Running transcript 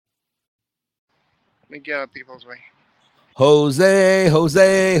Let me get out people's way. Jose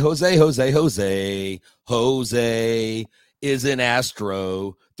is an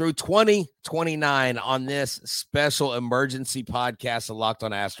Astro through 2029 on this special emergency podcast of Locked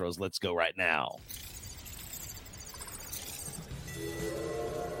on Astros. Let's go right now.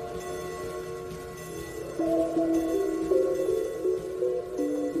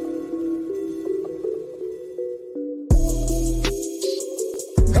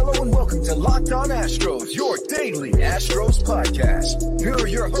 Hello and welcome to Locked on Astros, your daily Astros podcast. Here are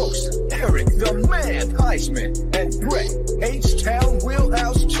your hosts, Eric the Man Heisman and Brett H-Town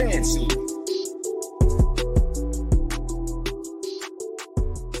Wheelhouse Chansey.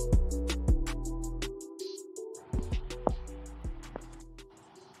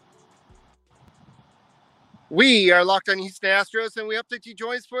 We are Locked on Houston Astros, and we hope that you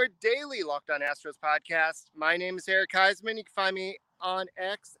join us for a daily Locked on Astros podcast. My name is Eric Heisman. You can find me on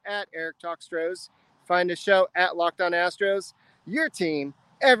X at Eric Talkstros. Find the show at Locked on Astros. Your team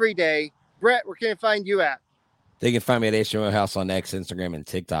every day. Brett, where can I find you at? They can find me at HMO House on X, Instagram, and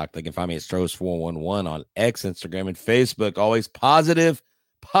TikTok. They can find me at Stros411 on X, Instagram, and Facebook. Always positive.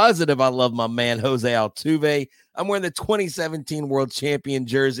 I love my man, Jose Altuve. I'm wearing the 2017 World Champion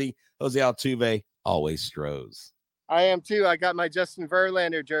jersey. Jose Altuve, always Stros. I am too. I got my Justin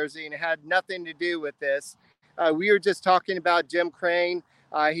Verlander jersey, and it had nothing to do with this. We were just talking about Jim Crane.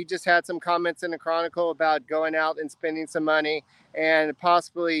 He just had some comments in the Chronicle about going out and spending some money, and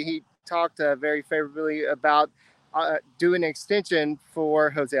possibly he talked very favorably about doing an extension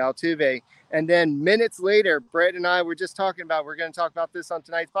for Jose Altuve. And then minutes later, Brett and I were just talking about, we're going to talk about this on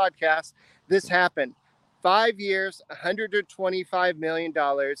tonight's podcast. This happened. 5 years, $125 million.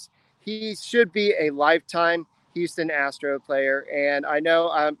 He should be a lifetime Houston Astro player. And I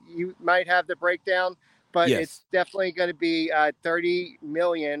know you might have the breakdown, but yes, it's definitely going to be $30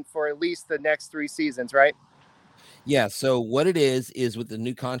 million for at least the next 3 seasons, right? Yeah, so what it is with the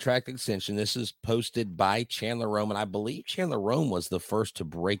new contract extension, this is posted by Chandler Rome, and I believe Chandler Rome was the first to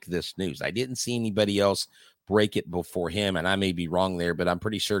break this news. I didn't see anybody else break it before him, and I may be wrong there, but I'm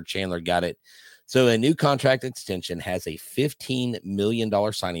pretty sure Chandler got it. So a new contract extension has a $15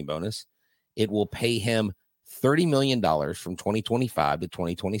 million signing bonus. It will pay him $30 million from 2025 to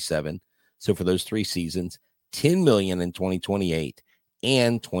 2027. So for those 3 seasons, $10 million in 2028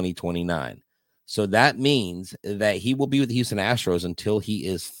 and 2029. So that means that he will be with the Houston Astros until he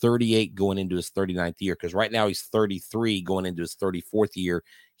is 38 going into his 39th year. Because right now he's 33 going into his 34th year.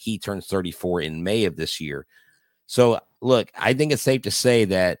 He turns 34 in May of this year. So look, I think it's safe to say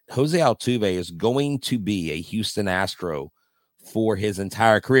that Jose Altuve is going to be a Houston Astro for his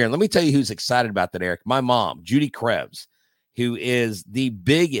entire career. And let me tell you who's excited about that, Eric. My mom, Judy Krebs, who is the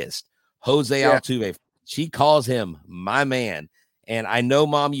biggest Jose Altuve. She calls him my man. And I know,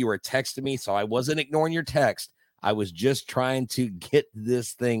 Mom, you were texting me, so I wasn't ignoring your text. I was just trying to get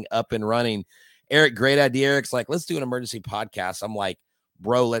this thing up and running. Eric, great idea. Eric's like, let's do an emergency podcast. I'm like,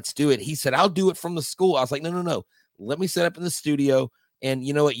 bro, let's do it. He said, I'll do it from the school. I was like, no. Let me set up in the studio. And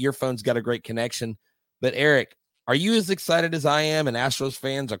you know what? Your phone's got a great connection. But Eric, are you as excited as I am and Astros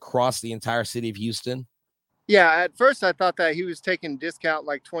fans across the entire city of Houston? Yeah, at first I thought that he was taking discount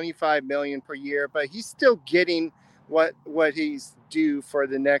like $25 million per year, but he's still getting what he's due for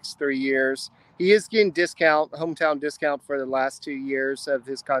the next 3 years. He is getting hometown discount for the last 2 years of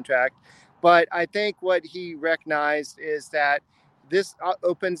his contract. But I think what he recognized is that this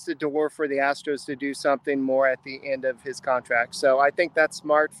opens the door for the Astros to do something more at the end of his contract. So I think that's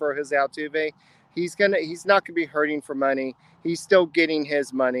smart for Jose Altuve. He's not gonna be hurting for money. He's still getting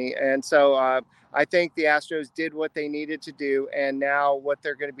his money. And so I think the Astros did what they needed to do. And now what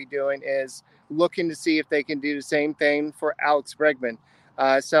they're going to be doing is looking to see if they can do the same thing for Alex Bregman.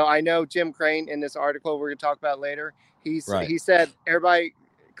 So I know Jim Crane in this article we're going to talk about later, he said, everybody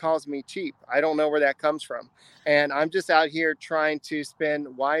calls me cheap. I don't know where that comes from. And I'm just out here trying to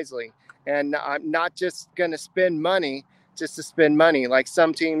spend wisely. And I'm not just going to spend money just to spend money. Like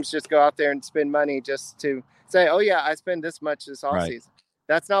some teams just go out there and spend money just to say, oh yeah, I spend this much this offseason. Right.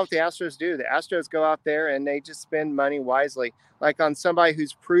 That's not what the Astros do. The Astros go out there and they just spend money wisely, like on somebody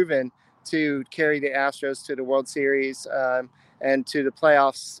who's proven to carry the Astros to the World Series and to the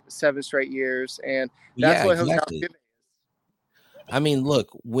playoffs 7 straight years. And that's what exactly. Jose Altuve is. I mean,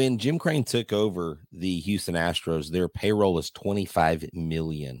 look, when Jim Crane took over the Houston Astros, their payroll was $25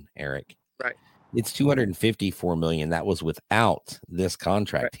 million, Eric. Right. It's $254 million. That was without this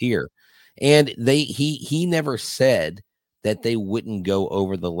contract here. And he never said that they wouldn't go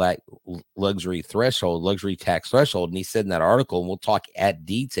over the luxury tax threshold. And he said in that article, and we'll talk at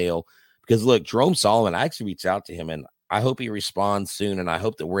detail, because look, Jerome Solomon, I actually reached out to him and I hope he responds soon. And I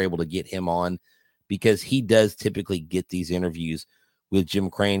hope that we're able to get him on because he does typically get these interviews with Jim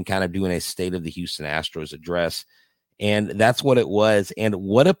Crane kind of doing a State of the Houston Astros address. And that's what it was. And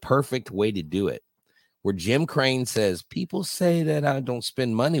what a perfect way to do it, where Jim Crane says, people say that I don't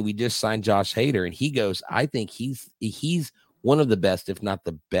spend money. We just signed Josh Hader. And he goes, I think he's one of the best, if not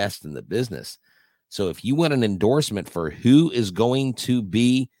the best in the business. So if you want an endorsement for who is going to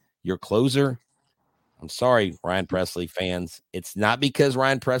be your closer, I'm sorry, Ryan Pressly fans. It's not because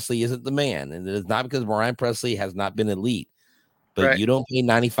Ryan Pressly isn't the man. And it is not because Ryan Pressly has not been elite. But Right. you don't pay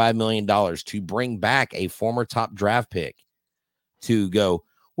 $95 million to bring back a former top draft pick to go,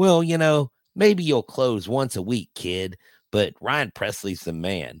 well, maybe you'll close once a week, kid, but Ryan Pressly's the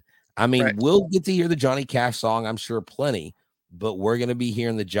man. I mean, Right. we'll get to hear the Johnny Cash song, I'm sure, plenty, but we're going to be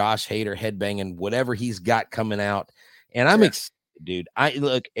hearing the Josh Hader headbanging, whatever he's got coming out. And I'm excited, dude.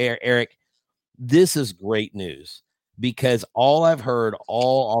 Look, Eric, this is great news. Because all I've heard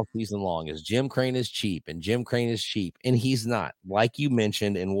all season long is Jim Crane is cheap and Jim Crane is cheap. And he's not. Like you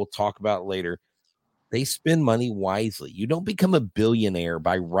mentioned, and we'll talk about later, they spend money wisely. You don't become a billionaire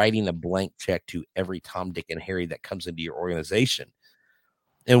by writing a blank check to every Tom, Dick, and Harry that comes into your organization.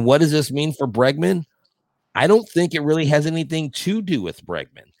 And what does this mean for Bregman? I don't think it really has anything to do with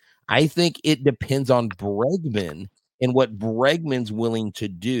Bregman. I think it depends on Bregman and what Bregman's willing to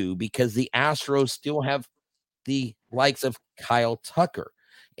do, because the Astros still have the likes of Kyle Tucker,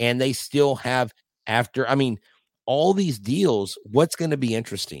 and they still have all these deals. What's going to be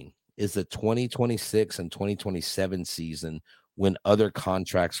interesting is the 2026 and 2027 season, when other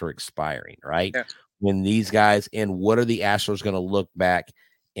contracts are expiring, right? Yeah. When these guys, and what are the Astros going to look back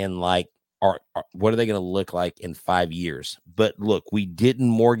and like, what are they going to look like in 5 years? But look, we didn't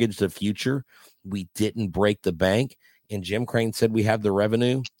mortgage the future. We didn't break the bank. And Jim Crane said we have the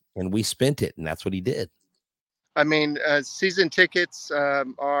revenue and we spent it. And that's what he did. I mean, season tickets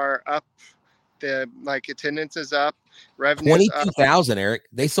are up. The attendance is up. Revenue's up. 22,000, Eric.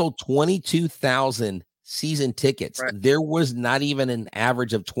 They sold 22,000 season tickets. Right. There was not even an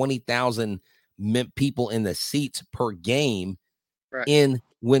average of 20,000 people in the seats per game in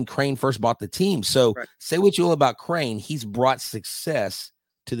when Crane first bought the team. So say what you will about Crane, he's brought success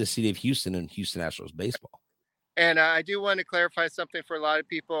to the city of Houston and Houston Astros baseball. And I do want to clarify something for a lot of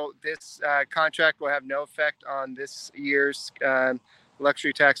people. This contract will have no effect on this year's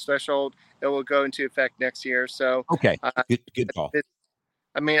luxury tax threshold. It will go into effect next year. So okay, good call.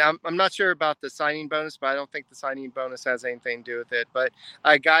 I'm not sure about the signing bonus, but I don't think the signing bonus has anything to do with it. But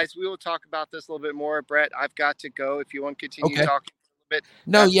guys, we will talk about this a little bit more. Brett, I've got to go. If you want to continue talking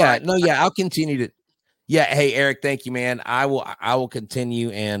a little bit. I'll continue to. Yeah, hey Eric, thank you, man. I will continue,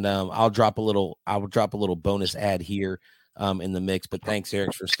 and I'll drop a little bonus ad here in the mix. But thanks,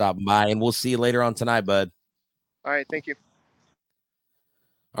 Eric, for stopping by, and we'll see you later on tonight, bud. All right, thank you.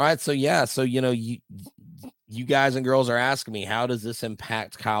 All right, so you guys and girls are asking me, how does this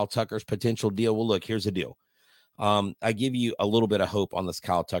impact Kyle Tucker's potential deal? Well, look, here's the deal. I give you a little bit of hope on this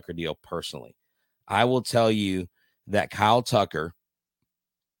Kyle Tucker deal personally. I will tell you that Kyle Tucker,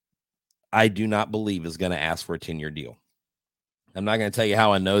 I do not believe is going to ask for a 10-year deal. I'm not going to tell you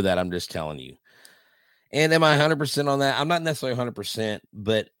how I know that. I'm just telling you. And am I 100% on that? I'm not necessarily 100%,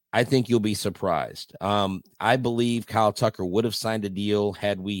 but I think you'll be surprised. I believe Kyle Tucker would have signed a deal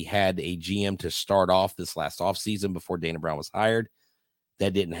had we had a GM to start off this last offseason before Dana Brown was hired.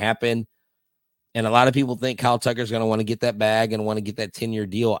 That didn't happen. And a lot of people think Kyle Tucker's going to want to get that bag and want to get that 10-year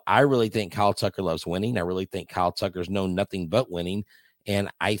deal. I really think Kyle Tucker loves winning. I really think Kyle Tucker's known nothing but winning.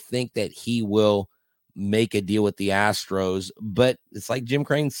 And I think that he will make a deal with the Astros, but it's like Jim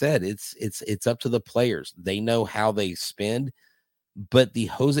Crane said, it's up to the players. They know how they spend, but the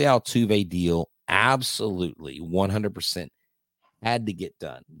Jose Altuve deal absolutely 100% had to get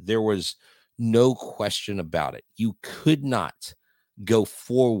done. There was no question about it. You could not go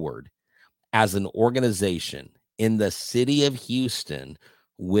forward as an organization in the city of Houston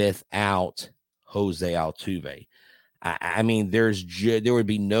without Jose Altuve. I mean, there would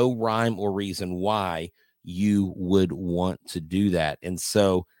be no rhyme or reason why you would want to do that. And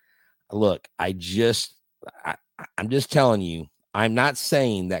so, look, I'm just telling you, I'm not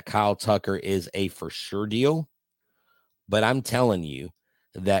saying that Kyle Tucker is a for sure deal, but I'm telling you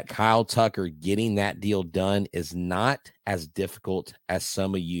that Kyle Tucker getting that deal done is not as difficult as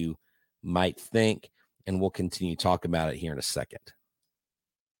some of you might think. And we'll continue talking about it here in a second.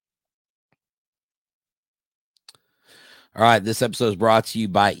 All right, this episode is brought to you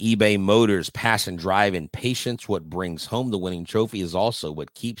by eBay Motors. Passion, drive, and patience. What brings home the winning trophy is also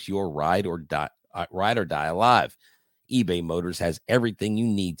what keeps your ride or die alive. eBay Motors has everything you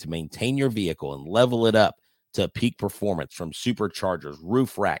need to maintain your vehicle and level it up. to peak performance, from superchargers,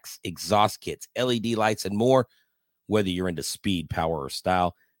 roof racks, exhaust kits, LED lights, and more. Whether you're into speed, power, or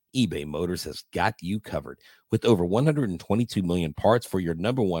style, eBay Motors has got you covered. With over 122 million parts for your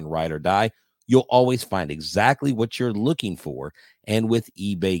number one ride or die, you'll always find exactly what you're looking for. And with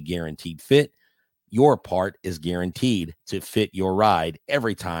eBay Guaranteed Fit, your part is guaranteed to fit your ride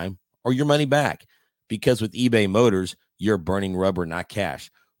every time or your money back. Because with eBay Motors, you're burning rubber, not cash.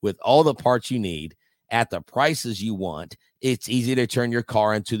 With all the parts you need at the prices you want, it's easy to turn your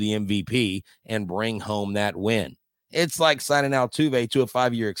car into the MVP and bring home that win. It's like signing Altuve to a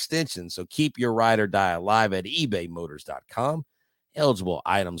 5-year extension. So keep your ride or die alive at ebaymotors.com. Eligible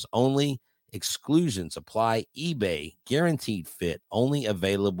items only. Exclusions apply. eBay Guaranteed Fit, only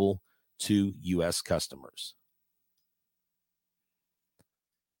available to U.S. customers.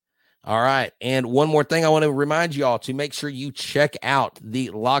 All right. And one more thing I want to remind you all to make sure you check out the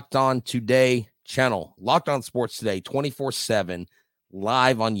Locked On Today channel. Locked On Sports Today, 24/7,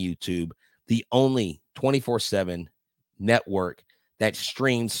 live on YouTube. The only 24/7 network that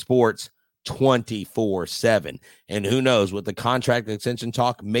streams sports 24/7. And who knows, with the contract extension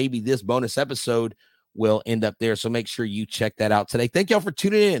talk, maybe this bonus episode will end up there. So make sure you check that out today. Thank y'all for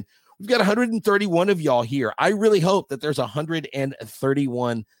tuning in. We've got 131 of y'all here. I really hope that there's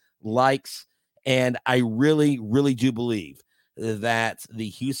 131 likes. And I really, really do believe that the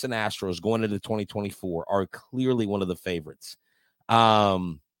Houston Astros going into 2024 are clearly one of the favorites.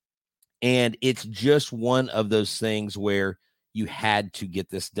 And it's just one of those things where you had to get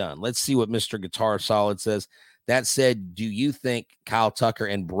this done. Let's see what Mr. Guitar Solid says. That said, do you think Kyle Tucker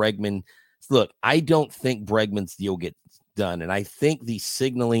and Bregman? Look, I don't think Bregman's deal gets done. And I think the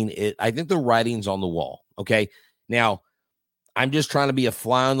signaling, I think the writing's on the wall. Okay. Now, I'm just trying to be a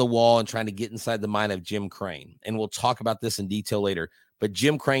fly on the wall and trying to get inside the mind of Jim Crane. And we'll talk about this in detail later. But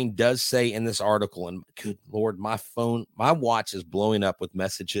Jim Crane does say in this article, and good Lord, my watch is blowing up with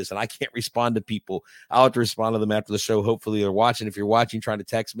messages and I can't respond to people. I'll have to respond to them after the show. Hopefully they're watching. If you're watching, trying to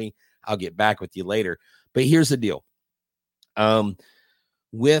text me, I'll get back with you later. But here's the deal.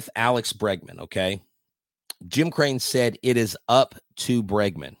 With Alex Bregman, okay, Jim Crane said it is up to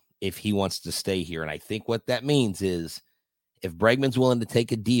Bregman if he wants to stay here. And I think what that means is if Bregman's willing to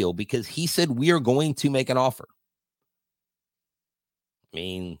take a deal, because he said we are going to make an offer. I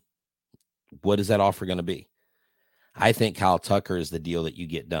mean, what is that offer going to be? I think Kyle Tucker is the deal that you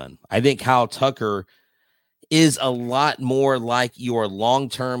get done. I think Kyle Tucker is a lot more like your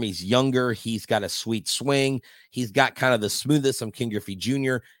long-term. He's younger. He's got a sweet swing. He's got kind of the smoothness of King Griffey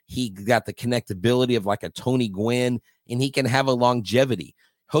Jr. He got the connectability of like a Tony Gwynn, and he can have a longevity.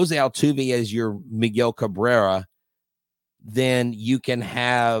 Jose Altuve as your Miguel Cabrera, then you can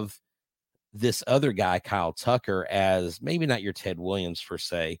have this other guy, Kyle Tucker, as maybe not your Ted Williams per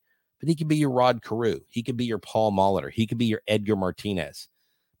se, but he could be your Rod Carew. He could be your Paul Molitor. He could be your Edgar Martinez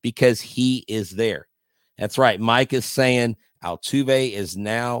because he is there. That's right. Mike is saying Altuve has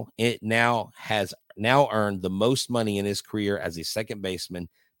now earned the most money in his career as a second baseman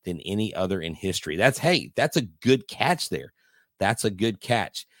than any other in history. That's a good catch there. That's a good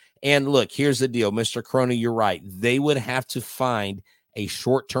catch. And look, here's the deal, Mr. Crony, you're right. They would have to find a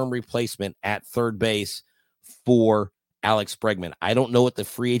short-term replacement at third base for Alex Bregman. I don't know what the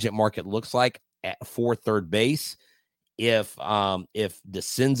free agent market looks like for third base. If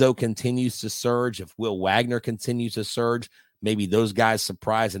DeCenzo continues to surge, if Will Wagner continues to surge, maybe those guys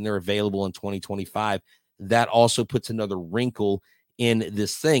surprise and they're available in 2025. That also puts another wrinkle in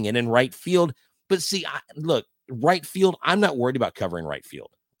this thing. And in right field, but see, look, right field, I'm not worried about covering right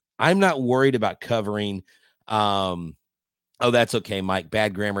field. I'm not worried about covering. Oh, that's okay, Mike.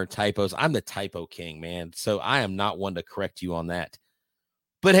 Bad grammar, typos. I'm the typo king, man. So I am not one to correct you on that.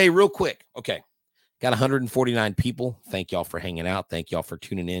 But hey, real quick. Okay. Got 149 people. Thank y'all for hanging out. Thank y'all for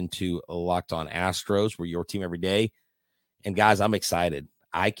tuning in to Locked On Astros. We're your team every day. And guys, I'm excited.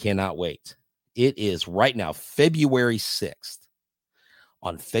 I cannot wait. It is right now, February 6th.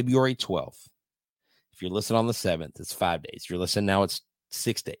 On February 12th. If you're listening on the 7th, it's 5 days. If you're listening now, it's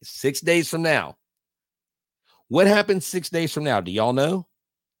 6 days. 6 days from now. What happens 6 days from now? Do y'all know?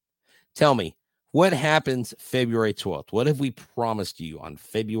 Tell me, what happens February 12th? What have we promised you on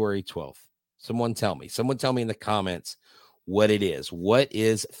February 12th? Someone tell me. Someone tell me in the comments what it is. What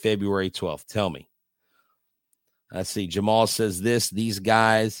is February 12th? Tell me. Let's see. Jamal says these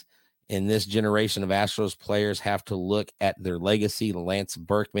guys in this generation of Astros players have to look at their legacy. Lance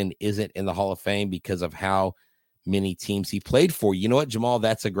Berkman isn't in the Hall of Fame because of how many teams he played for. You know what, Jamal?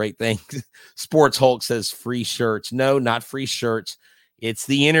 That's a great thing. Sports Hulk says free shirts. No, not free shirts. It's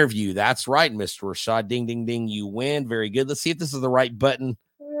the interview. That's right, Mr. Rashad. Ding, ding, ding. You win. Very good. Let's see if this is the right button.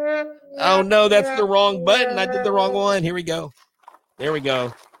 Oh, no, that's the wrong button. I did the wrong one. Here we go. There we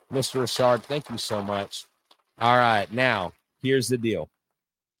go. Mr. Richard, thank you so much. All right, now, here's the deal.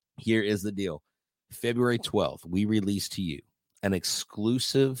 Here is the deal. February 12th, we release to you an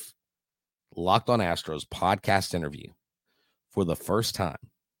exclusive Locked on Astros podcast interview. For the first time,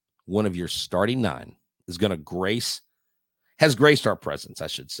 one of your starting nine is going to has graced our presence, I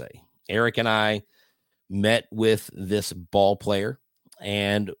should say. Eric and I met with this ball player,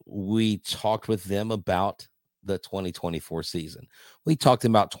 and we talked with them about the 2024 season. We talked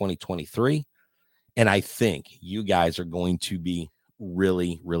about 2023, and I think you guys are going to be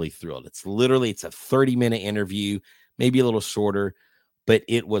really, really thrilled. It's a 30-minute interview, maybe a little shorter, but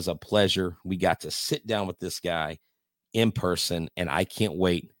it was a pleasure. We got to sit down with this guy in person, and I can't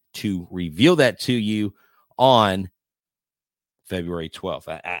wait to reveal that to you on February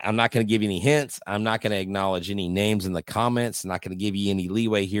 12th. I'm not going to give you any hints. I'm not going to acknowledge any names in the comments. I'm not going to give you any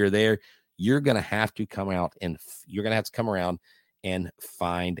leeway here or there. You're going to have to come around and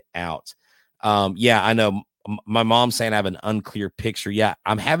find out. Yeah, I know my mom's saying I have an unclear picture. Yeah,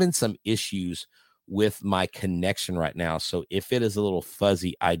 I'm having some issues with my connection right now. So if it is a little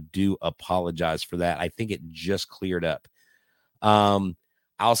fuzzy, I do apologize for that. I think it just cleared up.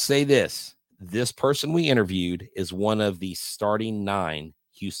 I'll say this. This person we interviewed is one of the starting 9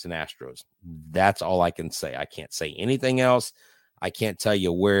 Houston Astros. That's all I can say. I can't say anything else. I can't tell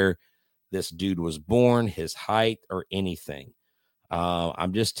you where this dude was born, his height, or anything.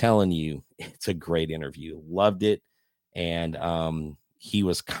 I'm just telling you, it's a great interview. Loved it. And he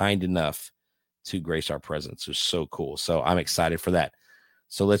was kind enough to grace our presence. It was so cool. So I'm excited for that.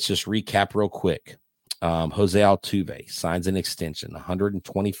 So let's just recap real quick. Jose Altuve signs an extension,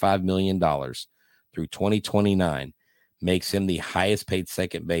 $125 million through 2029, makes him the highest paid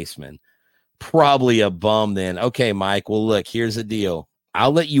second baseman. Probably a bum then. Okay, Mike, well, look, here's the deal.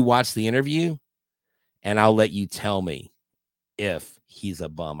 I'll let you watch the interview, and I'll let you tell me if he's a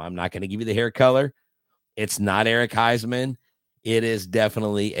bum. I'm not going to give you the hair color. It's not Eric Heisman. It is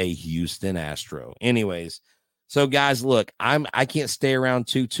definitely a Houston Astro. Anyways, so guys, look, I can't stay around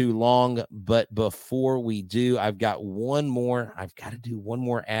too long, but before we do, I've got to do one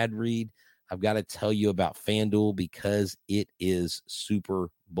more ad read. I've got to tell you about FanDuel because it is Super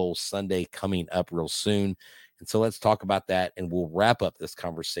Bowl Sunday coming up real soon. And so let's talk about that, and we'll wrap up this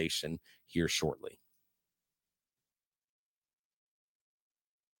conversation here shortly.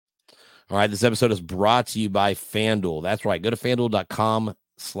 All right, this episode is brought to you by FanDuel. That's right. Go to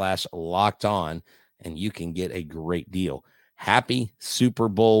FanDuel.com/lockedon, and you can get a great deal. Happy Super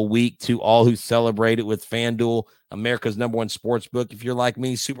Bowl week to all who celebrate it with FanDuel, America's #1 sports book. If you're like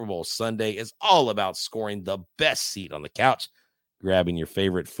me, Super Bowl Sunday is all about scoring the best seat on the couch, grabbing your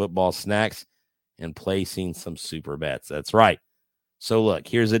favorite football snacks, and placing some super bets. That's right. So look,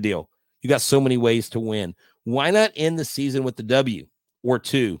 here's the deal. You got so many ways to win. Why not end the season with the W or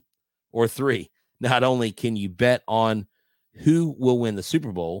 2 or 3? Not only can you bet on who will win the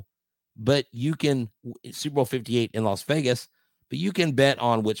Super Bowl, but you can Super Bowl 58 in Las Vegas, but you can bet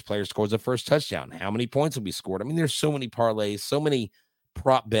on which player scores the first touchdown, how many points will be scored. I mean, there's so many parlays, so many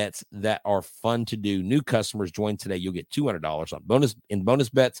prop bets that are fun to do. New customers join today. You'll get $200 on bonus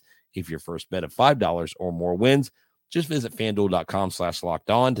bets if your first bet of $5 or more wins. Just visit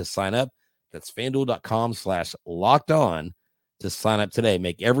FanDuel.com/lockedon to sign up. That's FanDuel.com/lockedon to sign up today.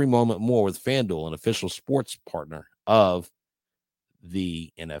 Make every moment more with FanDuel, an official sports partner of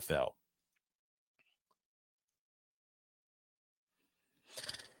the NFL.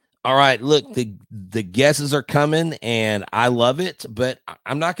 All right, look, the guesses are coming, and I love it, but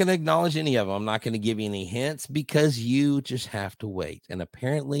I'm not going to acknowledge any of them. I'm not going to give you any hints because you just have to wait. And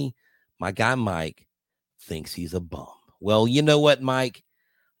apparently, my guy Mike thinks he's a bum. Well, you know what, Mike?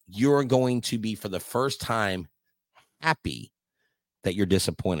 You're going to be, for the first time, happy that you're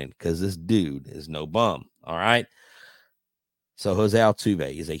disappointed because this dude is no bum. All right. So Jose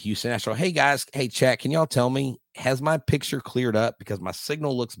Altuve is a Houston Astro. Hey guys, hey chat, can y'all tell me, has my picture cleared up because my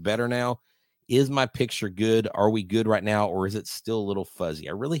signal looks better now? Is my picture good? Are we good right now, or is it still a little fuzzy?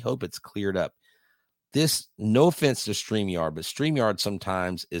 I really hope it's cleared up. This, no offense to StreamYard, but StreamYard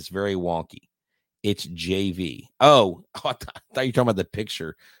sometimes is very wonky. It's JV. Oh, I thought you were talking about the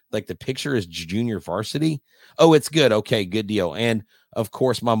picture. Like the picture is junior varsity. Oh, it's good. Okay, good deal. And of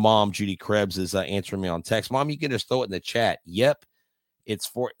course, my mom, Judy Krebs, is answering me on text. Mom, you can just throw it in the chat. Yep, it's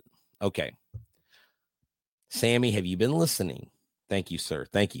for. Okay. Sammy, have you been listening? Thank you, sir.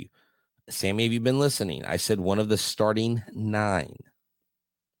 Thank you. Sammy, have you been listening? I said one of the starting 9.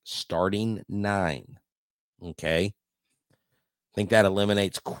 Starting 9. Okay. I think that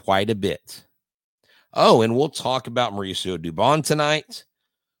eliminates quite a bit. Oh, and we'll talk about Mauricio Dubon tonight.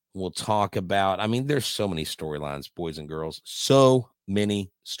 We'll talk about, there's so many storylines, boys and girls, so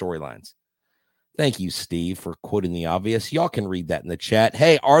many storylines. Thank you, Steve, for quoting the obvious. Y'all can read that in the chat.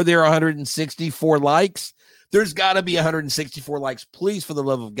 Hey, are there 164 likes? There's got to be 164 likes. Please, for the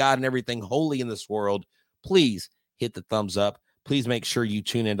love of God and everything holy in this world, please hit the thumbs up. Please make sure you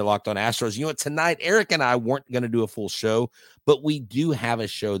tune into Locked On Astros. You know what? Tonight, Eric and I weren't going to do a full show, but we do have a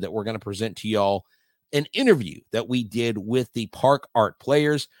show that we're going to present to y'all, an interview that we did with the Park Art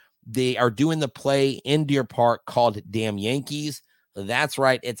players. They are doing the play in Deer Park called Damn Yankees. That's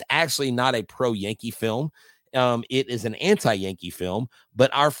right. It's actually not a pro-Yankee film. It is an anti-Yankee film,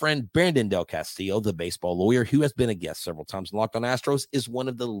 but our friend Brandon Del Castillo, the baseball lawyer, who has been a guest several times in Locked On Astros, is one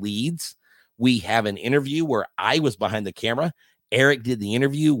of the leads. We have an interview where I was behind the camera. Eric did the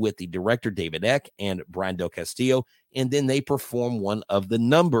interview with the director, David Eck, and Brian Del Castillo, and then they perform one of the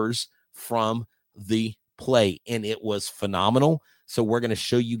numbers from the play, and it was phenomenal. So we're going to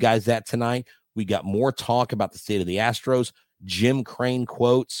show you guys that tonight. We got more talk about the state of the Astros, Jim Crane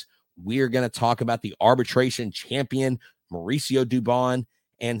quotes. We're going to talk about the arbitration champion, Mauricio Dubon,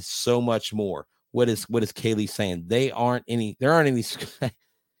 and so much more. What is Kaylee saying? There aren't any.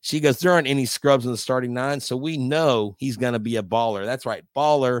 She goes, there aren't any scrubs in the starting nine, so we know he's going to be a baller. That's right.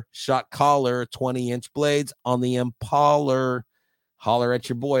 Baller, shot caller, 20-inch blades on the Impaler. Holler at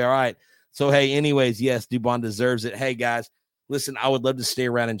your boy. All right. So, hey, anyways, yes, Dubon deserves it. Hey, guys, listen, I would love to stay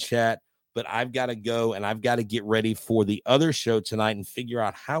around and chat, but I've got to go, and I've got to get ready for the other show tonight and figure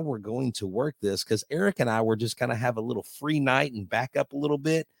out how we're going to work this, because Eric and I were just going to have a little free night and back up a little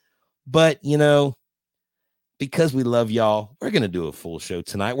bit. But, because we love y'all, we're going to do a full show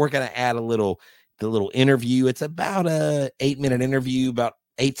tonight. We're going to add the little interview. It's about a 8-minute interview, about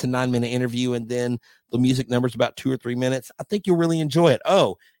 8 to 9 minute interview. And then the music number's about 2 or 3 minutes. I think you'll really enjoy it.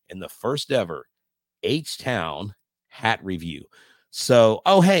 Oh, and the first ever H-Town hat review. So,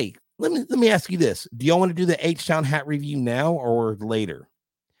 hey, let me ask you this. Do y'all want to do the H-Town hat review now or later?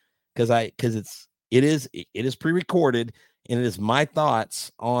 Because it is pre-recorded, and it is my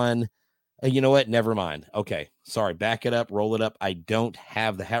thoughts on, you know what? Never mind. Okay. Sorry. Back it up. Roll it up. I don't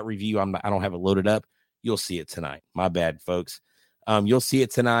have the hat review. I don't have it loaded up. You'll see it tonight. My bad, folks. You'll see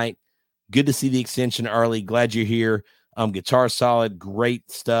it tonight. Good to see the extension early. Glad you're here. Guitar Solid.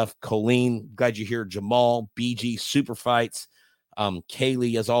 Great stuff. Colleen. Glad you're here. Jamal. BG. Super Fights.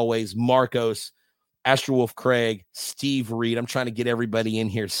 Kaylee, as always. Marcos. Astro Wolf Craig. Steve Reed. I'm trying to get everybody in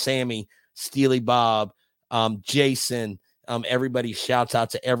here. Sammy. Steely Bob. Jason. Everybody, shouts out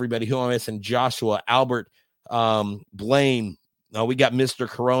to everybody who I'm missing. Joshua, Albert, Blaine. We got Mr.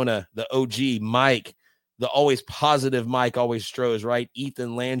 Corona, the OG, Mike, the always positive Mike, always Strohs, right?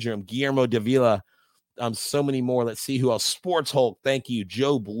 Ethan Landrum, Guillermo Davila, so many more. Let's see who else. Sports Hulk, thank you.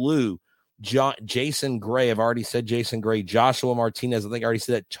 Joe Blue, Jason Gray. I've already said Jason Gray. Joshua Martinez, I think I already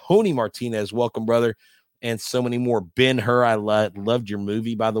said that. Tony Martinez, welcome, brother. And so many more. Ben Hur, I loved your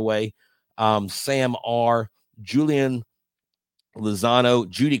movie, by the way. Sam R., Julian Lozano,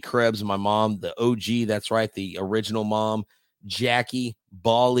 Judy Krebs, my mom, the OG, that's right, the original mom, Jackie,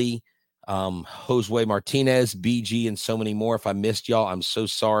 Bali, Josue Martinez, BG, and so many more. If I missed y'all, I'm so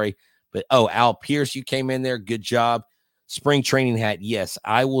sorry. But, Al Pierce, you came in there. Good job. Spring training hat. Yes,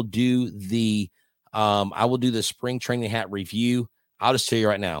 I will do the spring training hat review. I'll just tell you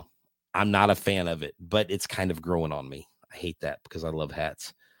right now, I'm not a fan of it, but it's kind of growing on me. I hate that because I love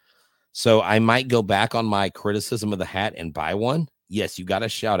hats. So I might go back on my criticism of the hat and buy one. Yes, you got a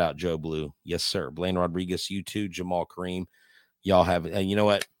shout out, Joe Blue. Yes, sir. Blaine Rodriguez, you too. Jamal Kareem. Y'all have, you know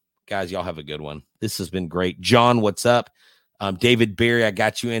what, guys, y'all have a good one. This has been great. John, what's up? David Berry, I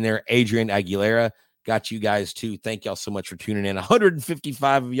got you in there. Adrian Aguilera, got you guys too. Thank y'all so much for tuning in.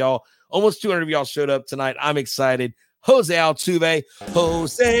 155 of y'all, almost 200 of y'all showed up tonight. I'm excited. Jose Altuve,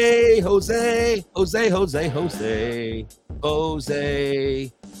 Jose.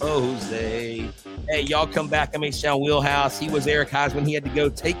 Hey, y'all come back. I'm H-Town Wheelhouse. He was Eric Heisman. He had to go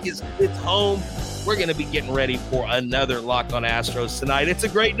take his kids home. We're going to be getting ready for another Locked On Astros tonight. It's a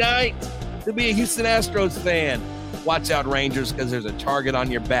great night to be a Houston Astros fan. Watch out, Rangers, because there's a target on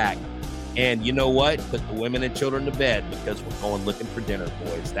your back. And you know what? Put the women and children to bed because we're going looking for dinner,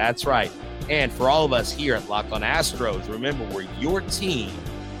 boys. That's right. And for all of us here at Locked On Astros, remember, we're your team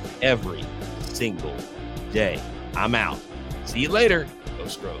every single day. I'm out. See you later. Go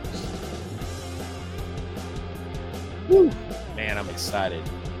Astros. Woo. Man, I'm excited.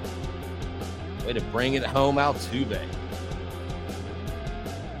 Way to bring it home, Altuve.